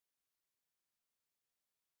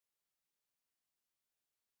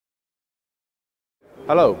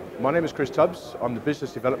Hello, my name is Chris Tubbs. I'm the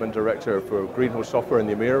Business Development Director for Greenhills Software in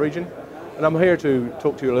the EMEA region, and I'm here to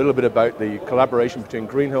talk to you a little bit about the collaboration between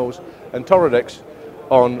Greenhills and Toradex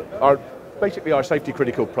on basically our safety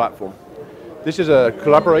critical platform. This is a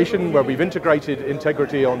collaboration where we've integrated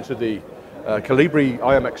Integrity onto the Colibri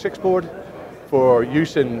i.MX 6 board for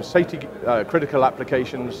use in safety critical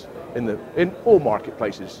applications in all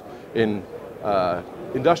marketplaces, in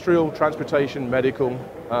industrial, transportation, medical,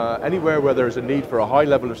 anywhere where there is a need for a high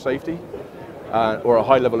level of safety or a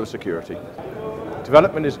high level of security.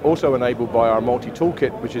 Development is also enabled by our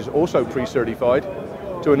multi-toolkit, which is also pre-certified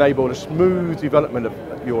to enable a smooth development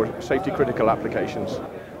of your safety critical applications.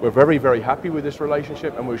 We're very, very happy with this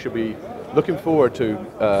relationship, and we should be looking forward to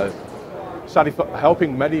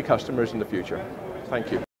helping many customers in the future.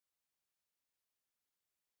 Thank you.